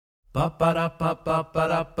ba ba da ba ba ba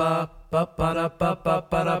da ba ba ba da ba ba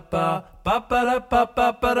ba da ba ba ba da ba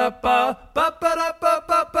ba ba da ba ba ba da ba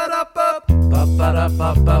ba ba da ba ba ba da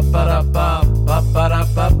ba ba ba da ba ba ba da ba ba ba da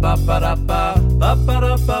ba ba ba da ba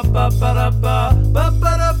ba ba da ba ba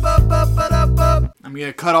ba da ba ba ba da ba. I'm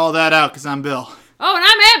gonna cut all that out because I'm Bill. Oh, and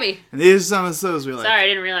I'm Abby. And these are some of the shows we like. Sorry, I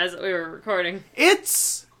didn't realize that we were recording.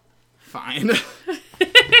 It's fine.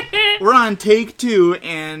 We're on take 2,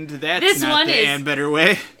 and that's This not one the is- and better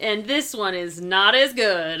way. And this one is not as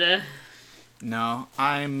good. No,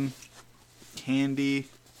 I'm Candy.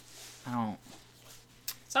 I don't.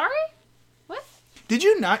 Sorry? What? Did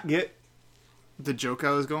you not get the joke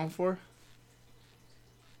I was going for?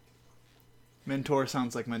 Mentor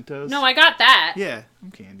sounds like Mentos. No, I got that. Yeah,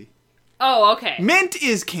 I'm Candy. Oh, okay. Mint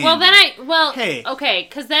is candy. Hey. Okay,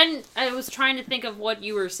 because then I was trying to think of what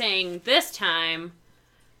you were saying this time.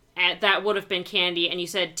 That would have been Candy, and you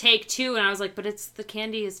said take 2, and I was like, but it's the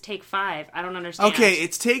Candy is take 5. I don't understand. Okay,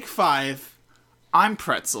 it's take 5. I'm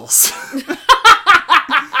Pretzels.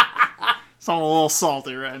 So I'm a little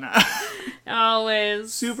salty right now.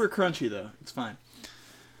 Always. Super crunchy, though. It's fine.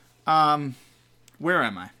 Where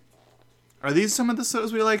am I? Are these some of the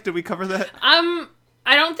shows we like? Did we cover that?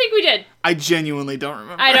 I don't think we did. I genuinely don't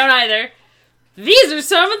remember. I don't either. These are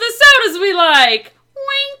some of the sodas we like.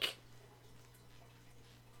 Wink.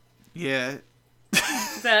 Yeah.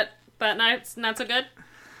 Is that not so good?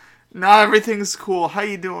 No, everything's cool. How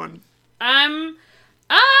you doing? I'm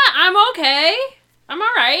okay. I'm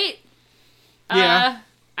alright. Yeah.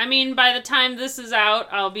 I mean, by the time this is out,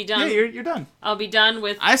 I'll be done. Yeah, you're done. I'll be done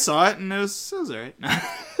with... I saw it, and it was alright.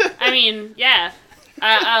 I mean, yeah.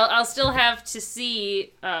 I'll still have to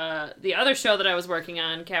see the other show that I was working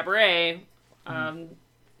on, Cabaret.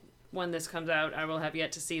 When this comes out, I will have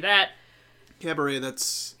yet to see that. Cabaret,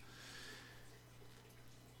 that's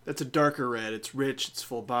a darker red. It's rich, it's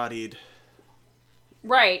full-bodied.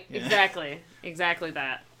 Right, Yeah. Exactly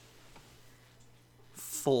that.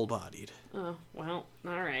 Full-bodied. Oh, well,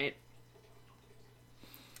 alright.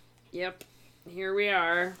 Yep, here we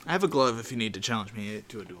are. I have a glove if you need to challenge me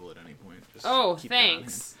to a duel at any point. Just Oh, keep that on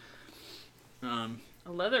thanks. hand.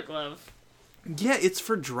 A leather glove. Yeah, it's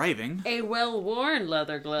for driving. A well-worn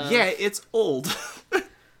leather glove. Yeah, it's old.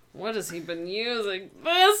 What has he been using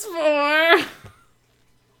this for?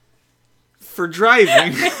 For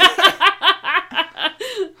driving.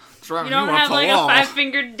 Driving You don't up have the like wall. a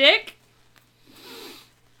 5-fingered dick?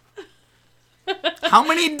 How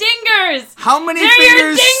many Dingers! How many They're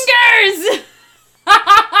fingers? your dingers!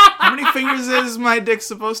 How many fingers is my dick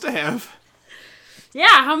supposed to have?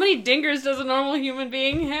 Yeah, how many dingers does a normal human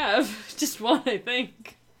being have? Just one, I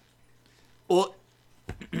think. Well,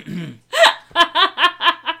 I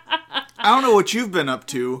don't know what you've been up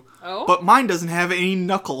to, Oh? but mine doesn't have any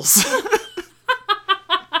knuckles.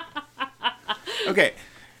 Okay,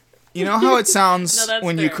 you know how it sounds No, that's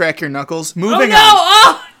when you fair. crack your knuckles? Oh, Moving no! on.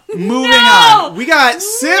 Oh! Moving No! on. We got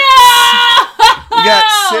Sipp. No! We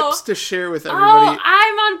got Sips to share with everybody. Oh,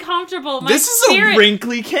 I'm uncomfortable. My This is spirit, a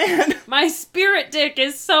wrinkly can. My spirit dick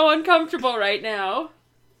is so uncomfortable right now.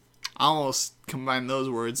 I almost combined those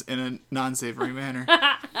words in a non-savory manner.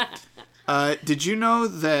 Did you know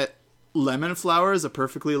that lemon flower is a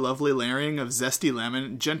perfectly lovely layering of zesty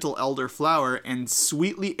lemon, gentle elderflower, and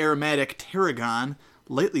sweetly aromatic tarragon,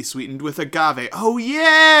 lightly sweetened with agave? Oh,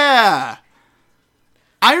 yeah!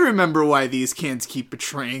 I remember why these cans keep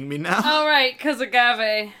betraying me now. All right, because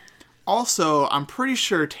agave. Also, I'm pretty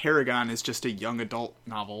sure tarragon is just a young adult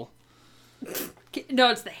novel.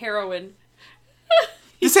 No, it's the heroin.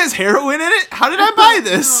 This has heroin in it? How did I buy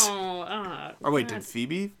this? Oh, Or wait, did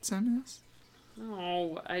Phoebe send me this?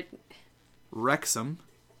 no, Wrexham.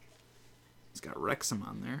 It's got Wrexham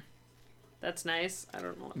on there. that's nice. I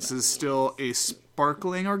don't know what This that is still a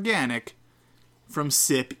sparkling organic from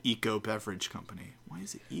Sipp Eco Beverage Company. Why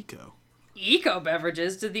is it eco? Eco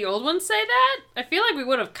beverages. Did the old ones say that? I feel like we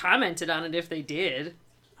would have commented on it if they did.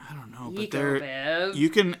 I don't know, but Eco bev. you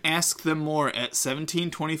can ask them more at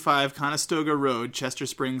 1725 Conestoga Road, Chester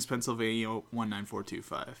Springs, Pennsylvania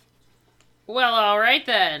 19425. Well, all right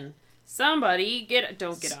then. Somebody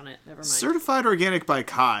don't get on it. Never mind. Certified organic by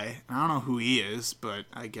Kai. I don't know who he is, but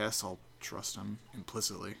I guess I'll trust him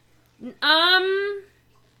implicitly. I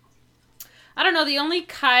don't know. The only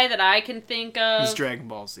Kai that I can think of. He's Dragon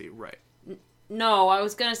Ball Z, right? No, I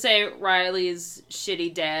was gonna say Riley's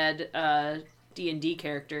shitty dad D&D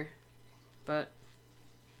character, but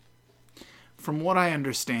From what I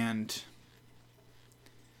understand,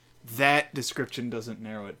 that description doesn't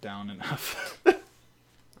narrow it down enough.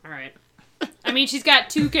 all right. I mean, she's got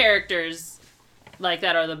 2 characters like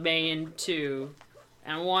that are the main 2,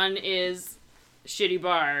 and one is Shitty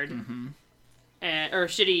Bard. Mm-hmm.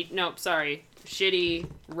 Shitty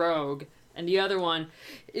Rogue. And the other one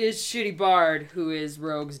is Shitty Bard, who is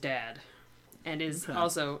Rogue's dad. And is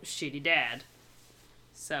also Shitty Dad.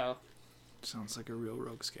 So. Sounds like a real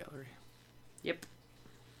rogues gallery. Yep.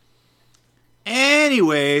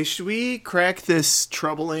 Anyway, should we crack this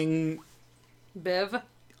troubling... Bev?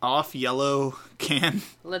 Off yellow can?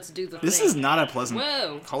 Let's do the This thing. is not a pleasant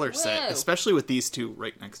color set, especially with these two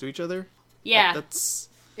right next to each other. Yeah. That's...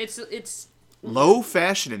 It's... Low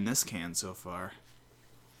fashion in this can so far.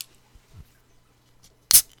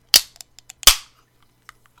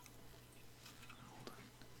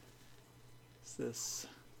 What's this?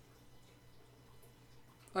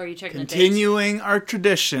 Are you checking Continuing our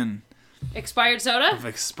tradition. Expired soda? Of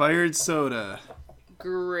expired soda.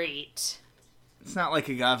 Great. It's not like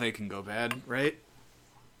agave can go bad, right?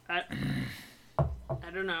 I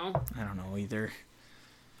don't know. I don't know either.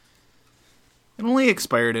 It only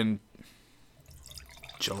expired in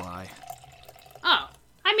July. Oh.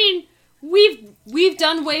 I mean, we've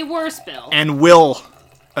done way worse, Bill. And will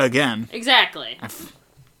again. Exactly. I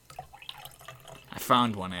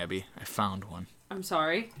found one, Abby. I found one. I'm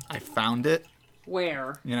sorry? I found it.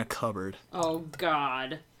 Where? In a cupboard. Oh,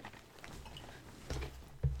 God.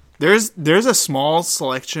 There's a small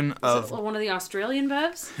selection of... Is it one of the Australian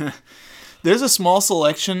bevs? There's a small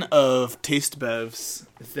selection of taste bevs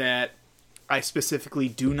that I specifically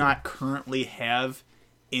do not currently have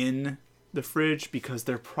in the fridge because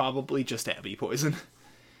they're probably just Abby poison.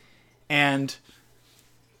 And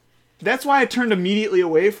that's why I turned immediately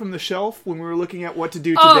away from the shelf when we were looking at what to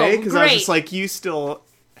do today, because I was just like, you still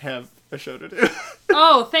have a show to do.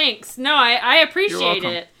 Oh, thanks. No, I appreciate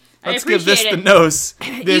it. Let's give this the nose.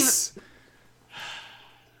 This...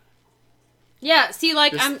 Yeah, see,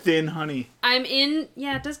 like, I'm thin honey. I'm in...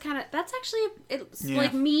 Yeah, it does kind of... That's actually... It's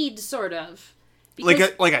like mead, sort of.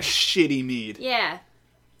 Because, like a shitty mead. Yeah.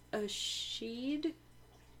 A sheed?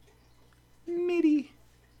 Middy.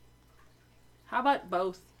 How about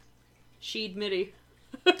both? Sheed Middy.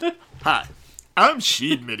 Hi, I'm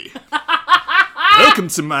Sheed Middy. Welcome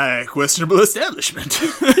to my questionable establishment.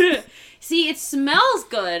 See, it smells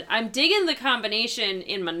good. I'm digging the combination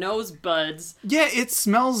in my nose buds. Yeah, it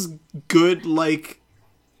smells good, like...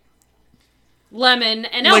 Lemon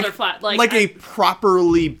and elderflower. Like a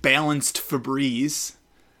properly balanced Febreze.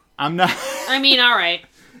 I'm not... I mean, alright.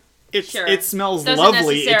 Sure. It smells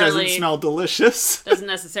lovely. It doesn't smell delicious. Doesn't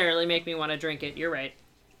necessarily make me want to drink it. You're right.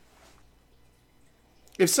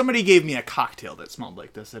 If somebody gave me a cocktail that smelled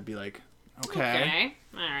like this, I'd be like, okay.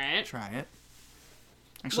 Alright. Try it.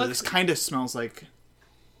 Actually, this kind of smells like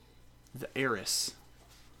the Eris,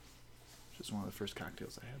 which is one of the first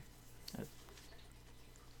cocktails I had at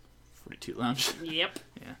 42 Lounge. Yep.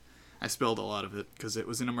 Yeah. I spilled a lot of it because it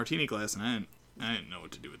was in a martini glass, and I didn't know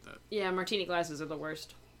what to do with that. Yeah, martini glasses are the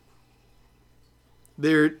worst.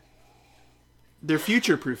 They're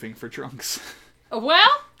future-proofing for trunks.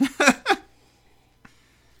 Well?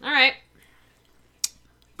 Alright.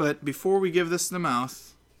 But before we give this the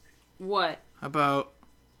mouth... What? How about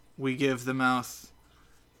we give the mouth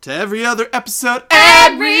to every other episode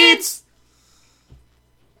ad reads?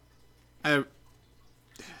 I'm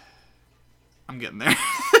getting there.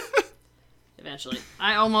 Eventually.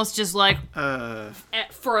 I almost just like,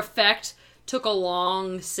 for effect, took a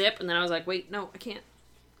long sip, and then I was like, wait, no, I can't.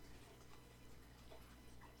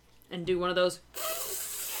 And do one of those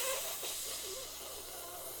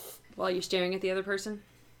while you're staring at the other person.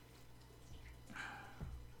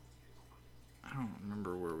 I don't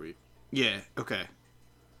remember where we... Yeah, okay.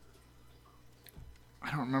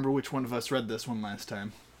 I don't remember which one of us read this one last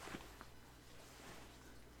time.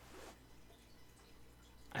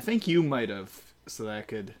 I think you might have, so that I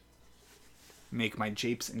could make my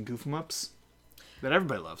japes and goof 'em ups that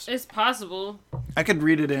everybody loves. It's possible. I could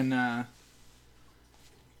read it in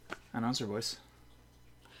announcer voice.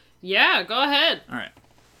 Yeah, go ahead. All right.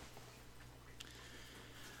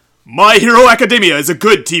 My Hero Academia is a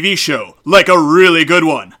good TV show, like a really good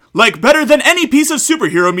one. Like better than any piece of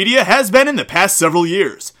superhero media has been in the past several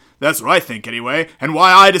years. That's what I think anyway, and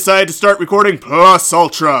why I decided to start recording Plus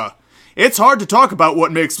Ultra. It's hard to talk about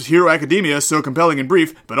what makes Hero Academia so compelling and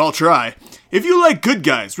brief, but I'll try. If you like good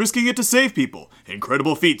guys risking it to save people,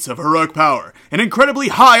 incredible feats of heroic power, and incredibly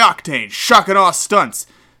high-octane, shock-and-awe stunts,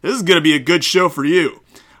 this is gonna be a good show for you.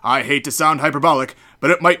 I hate to sound hyperbolic,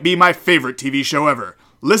 but it might be my favorite TV show ever.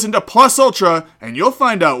 Listen to Plus Ultra, and you'll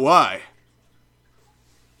find out why.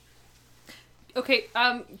 Okay,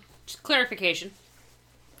 just clarification.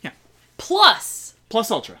 Yeah. Plus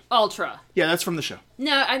Ultra. Ultra. Yeah, that's from the show.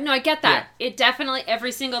 No, I get that. Yeah. It definitely,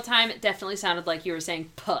 every single time, it definitely sounded like you were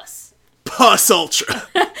saying puss. Pus Ultra.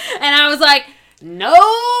 And I was like, no!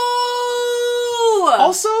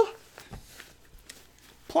 Also,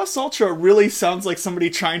 Plus Ultra really sounds like somebody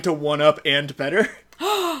trying to one-up and better.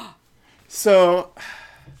 So,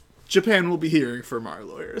 Japan will be hearing from our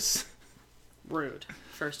lawyers. Rude,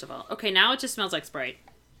 first of all. Okay, now it just smells like Sprite.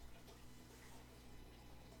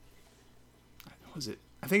 Was it?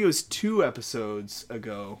 I think it was 2 episodes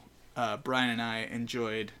ago, Brian and I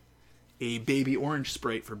enjoyed a baby orange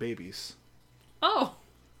Sprite for babies. Oh.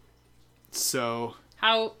 So,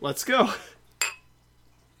 how? Let's go.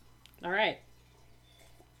 All right.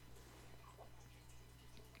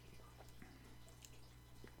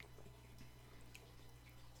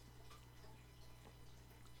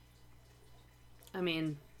 I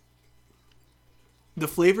mean, the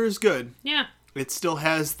flavor is good. Yeah. It still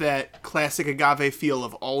has that classic agave feel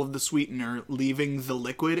of all of the sweetener leaving the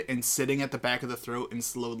liquid and sitting at the back of the throat and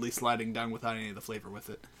slowly sliding down without any of the flavor with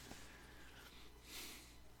it.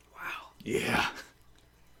 Wow. Yeah.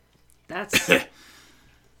 That's...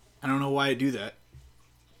 I don't know why I do that,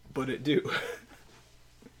 but it do.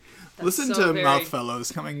 Listen to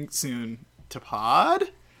Mouthfellows coming soon to pod.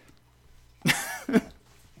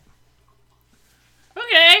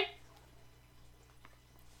 Okay.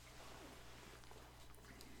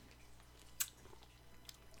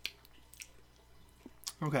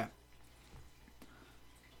 Okay.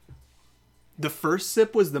 The first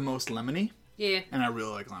sip was the most lemony. Yeah. And I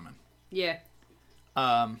really like lemon. Yeah.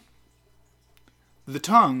 The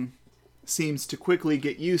tongue seems to quickly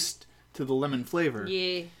get used to the lemon flavor.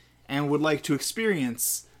 Yeah. And would like to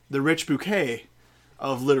experience the rich bouquet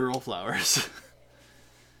of literal flowers.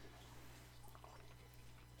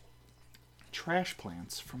 Trash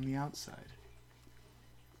plants from the outside.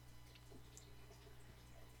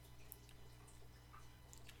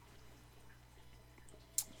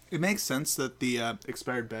 It makes sense that the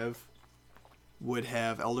expired bev would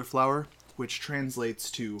have elderflower, which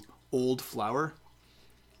translates to old flower.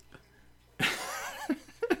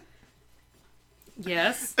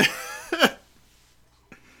 Yes.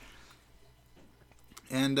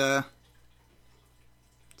 And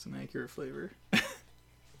it's an accurate flavor.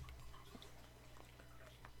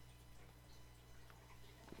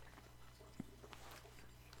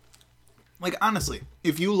 Like, honestly,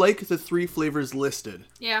 if you like the 3 flavors listed,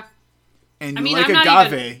 Yeah. and you like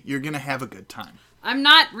agave, you're gonna have a good time. I'm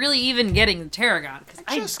not really even getting the tarragon because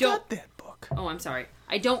I just don't. got that book. Oh, I'm sorry.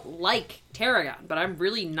 I don't like tarragon, but I'm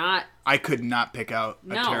really not. I could not pick out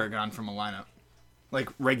a No. tarragon from a lineup, like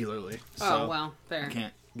regularly. So Oh well, fair. I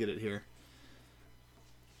can't get it here.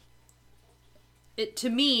 It to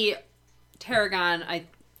me, tarragon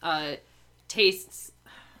tastes.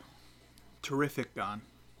 Terrific gone.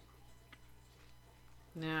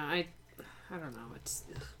 Yeah, I don't know. It's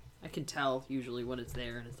I can tell usually when it's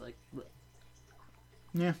there, and it's like. Bleh.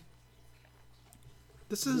 Yeah.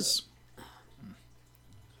 This is.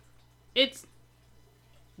 It's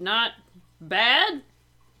not bad.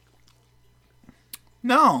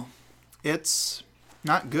 No, it's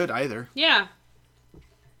not good either. Yeah.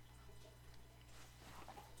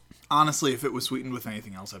 Honestly, if it was sweetened with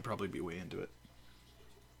anything else, I'd probably be way into it.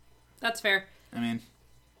 That's fair. I mean,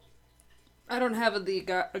 I don't have the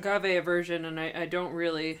agave aversion, and I don't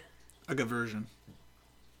really... Agaversion.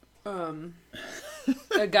 Agaversion.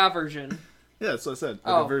 Yeah, that's what I said.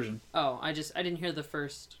 Oh. Agaversion. Oh, I didn't hear the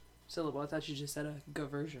first syllable. I thought you just said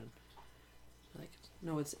agaversion. Like,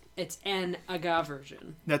 no, it's an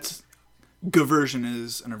agaversion. That's... Gaversion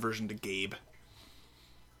is an aversion to Gabe.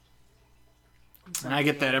 And I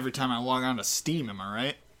get that every time I log on to Steam, am I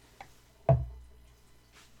right?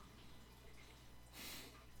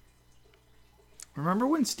 Remember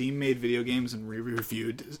when Steam made video games and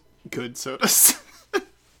re-reviewed good sodas?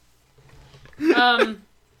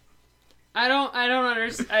 I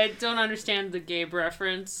don't understand the Gabe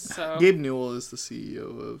reference, so... Gabe Newell is the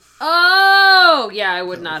CEO of... Oh! Yeah, I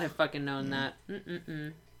would not have fucking known that.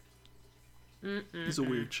 Mm-mm-mm. Mm-mm-mm. He's a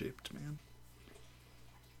weird-shaped man.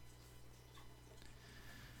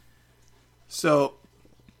 So...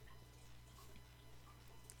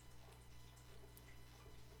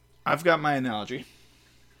 I've got my analogy.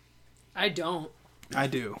 I don't. I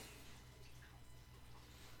do.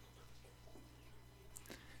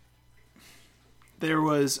 There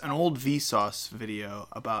was an old Vsauce video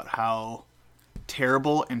about how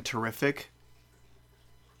terrible and terrific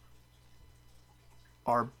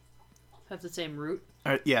are... Have the same root?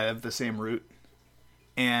 Yeah, they have the same root.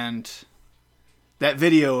 And that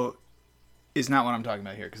video is not what I'm talking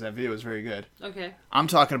about here, because that video is very good. Okay. I'm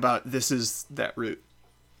talking about this is that root.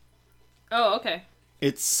 Oh, okay.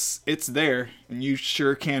 It's there, and you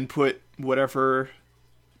sure can put whatever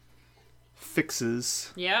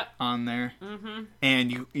fixes Yep. on there. Mm-hmm.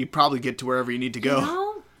 And you probably get to wherever you need to go. You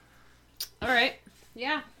know? All right.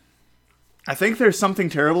 Yeah. I think there's something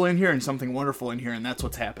terrible in here and something wonderful in here, and that's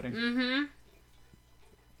what's happening. Mm-hmm.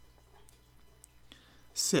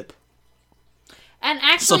 Sipp. And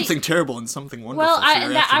actually, something terrible and something wonderful. Well,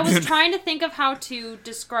 I was trying to think of how to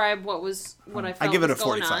describe what I felt. I give it a was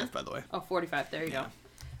going 45, on. By the way. Oh, 45. There you go.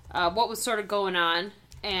 What was sort of going on,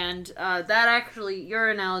 and that actually, your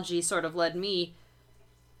analogy sort of led me.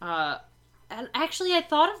 And actually, I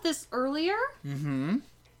thought of this earlier. Mm-hmm.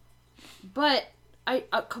 But I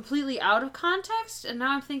completely out of context, and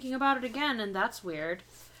now I'm thinking about it again, and that's weird.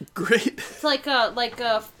 Great. It's like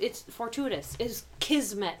it's fortuitous. It's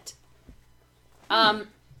kismet.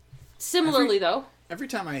 Similarly, though. Every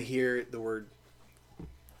time I hear the word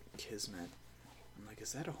kismet, I'm like,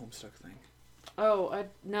 is that a Homestuck thing? Oh,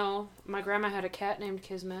 no. My grandma had a cat named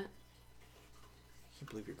Kismet. I can't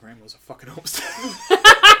believe your grandma was a fucking Homestuck.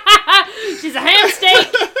 She's a ham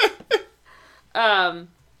steak!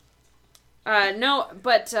 No,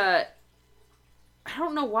 but, I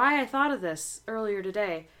don't know why I thought of this earlier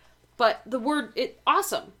today, but the word,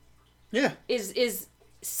 awesome. Yeah. Is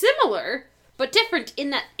similar, but different in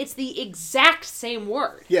that it's the exact same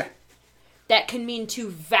word. Yeah. That can mean two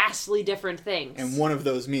vastly different things. And one of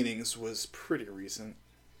those meanings was pretty recent.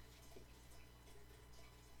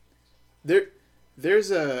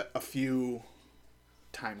 There's a few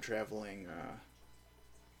time-traveling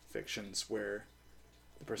fictions where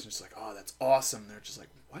the person's just like, oh, that's awesome. They're just like,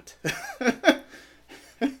 what?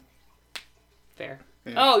 Fair.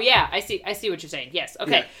 Yeah. Oh, yeah, I see what you're saying. Yes,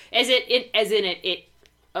 okay. Yeah. As in it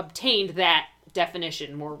obtained that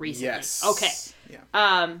definition more recently. Yes. Okay.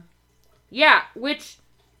 Yeah. Yeah, which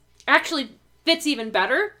actually fits even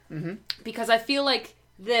better because I feel like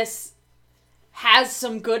this has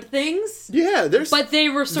some good things. Yeah, but they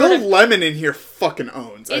were sort of... The lemon in here fucking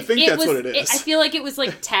owns. I think that's what it is. I feel like it was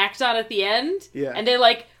like tacked on at the end. Yeah. And they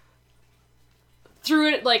like threw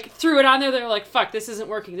it on there. They were like, fuck, this isn't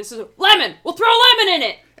working. This is lemon. We'll throw lemon in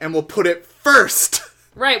it. And we'll put it first.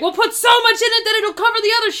 Right. We'll put so much in it that it'll cover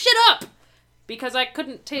the other shit up. Because I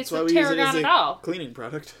couldn't taste the tarragon at all. Cleaning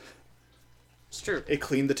product. It's true. It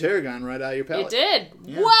cleaned the tarragon right out of your palate. It did.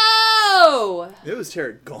 Yeah. Whoa! It was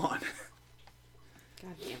tarragon.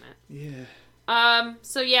 God damn it. Yeah.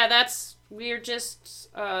 So yeah, we're just,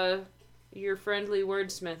 your friendly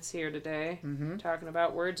wordsmiths here today. Mm-hmm. Talking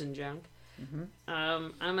about words and junk. Mm-hmm.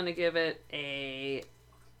 I'm gonna give it a,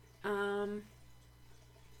 I don't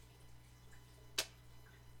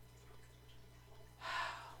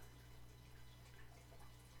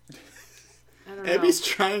know. Abby's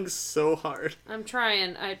trying so hard. I'm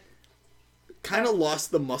trying. I kind of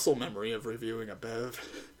lost the muscle memory of reviewing a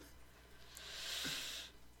Bev.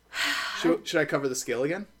 Should I cover the scale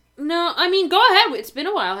again? No, I mean, go ahead. It's been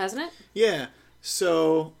a while, hasn't it? Yeah.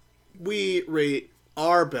 So, we rate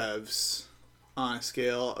our Bevs on a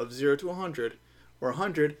scale of 0 to 100, where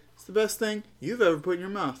 100 is the best thing you've ever put in your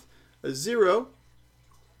mouth. A 0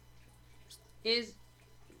 is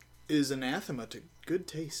anathema to good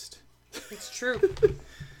taste. It's true.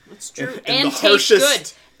 It's true. And taste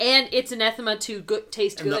good. And it's anathema to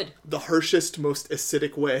taste good. The harshest, most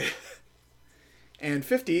acidic way. And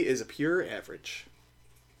 50 is a pure average.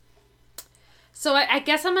 So I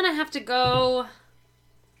guess I'm going to have to go...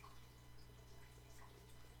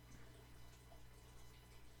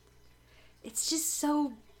 It's just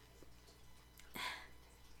so...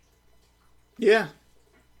 Yeah.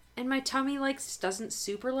 And my tummy, doesn't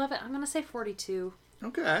super love it. I'm going to say 42.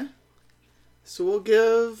 Okay. So we'll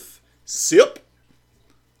give Sipp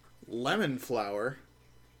Lemon Flower,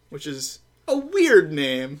 which is a weird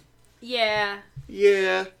name. Yeah.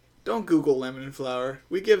 Yeah. Don't Google lemon flower.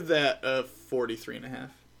 We give that a 43.5.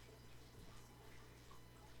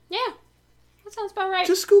 Yeah. That sounds about right.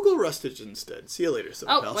 Just Google rustage instead. See you later,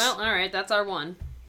 Oh, well, alright. That's our one.